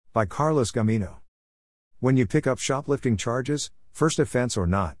By Carlos Gamino. When you pick up shoplifting charges, first offense or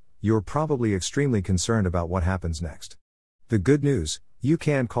not, you're probably extremely concerned about what happens next. The good news, you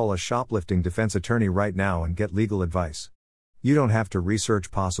can call a shoplifting defense attorney right now and get legal advice. You don't have to research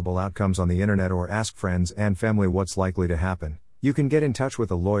possible outcomes on the internet or ask friends and family what's likely to happen. You can get in touch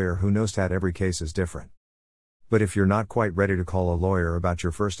with a lawyer who knows that every case is different. But if you're not quite ready to call a lawyer about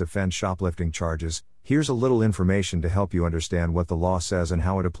your first offense shoplifting charges, here's a little information to help you understand what the law says and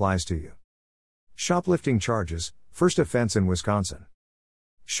how it applies to you. Shoplifting charges, first offense in Wisconsin.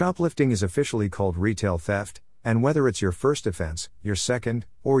 Shoplifting is officially called retail theft, and whether it's your first offense, your second,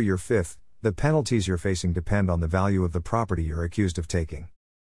 or your fifth, the penalties you're facing depend on the value of the property you're accused of taking.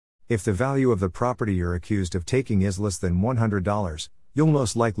 If the value of the property you're accused of taking is less than $100, you'll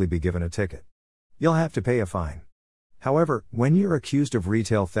most likely be given a ticket. You'll have to pay a fine. However, when you're accused of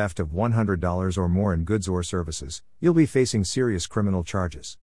retail theft of $100 or more in goods or services, you'll be facing serious criminal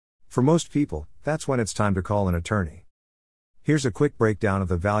charges. For most people, that's when it's time to call an attorney. Here's a quick breakdown of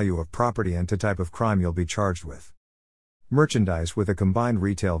the value of property and the type of crime you'll be charged with. Merchandise with a combined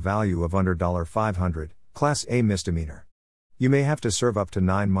retail value of under $500, Class A misdemeanor. You may have to serve up to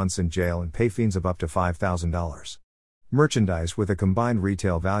 9 months in jail and pay fines of up to $5,000. Merchandise with a combined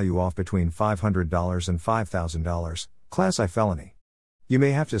retail value of between $500 and $5,000, Class I felony. You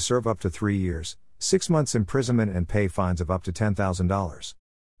may have to serve up to 3 years, 6 months imprisonment and pay fines of up to $10,000.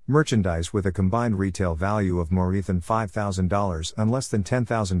 Merchandise with a combined retail value of more than $5,000 and less than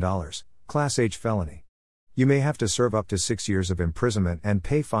 $10,000, Class H felony. You may have to serve up to 6 years of imprisonment and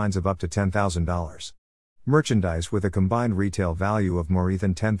pay fines of up to $10,000. Merchandise with a combined retail value of more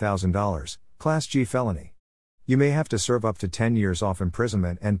than $10,000, Class G felony. You may have to serve up to 10 years off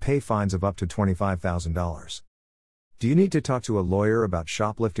imprisonment and pay fines of up to $25,000. Do you need to talk to a lawyer about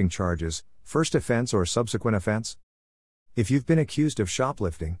shoplifting charges, first offense or subsequent offense? If you've been accused of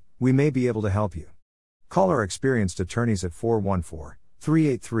shoplifting, we may be able to help you. Call our experienced attorneys at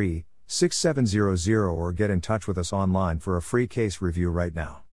 414-383-6700 or get in touch with us online for a free case review right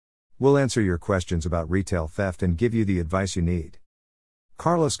now. We'll answer your questions about retail theft and give you the advice you need.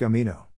 Carlos Gamino.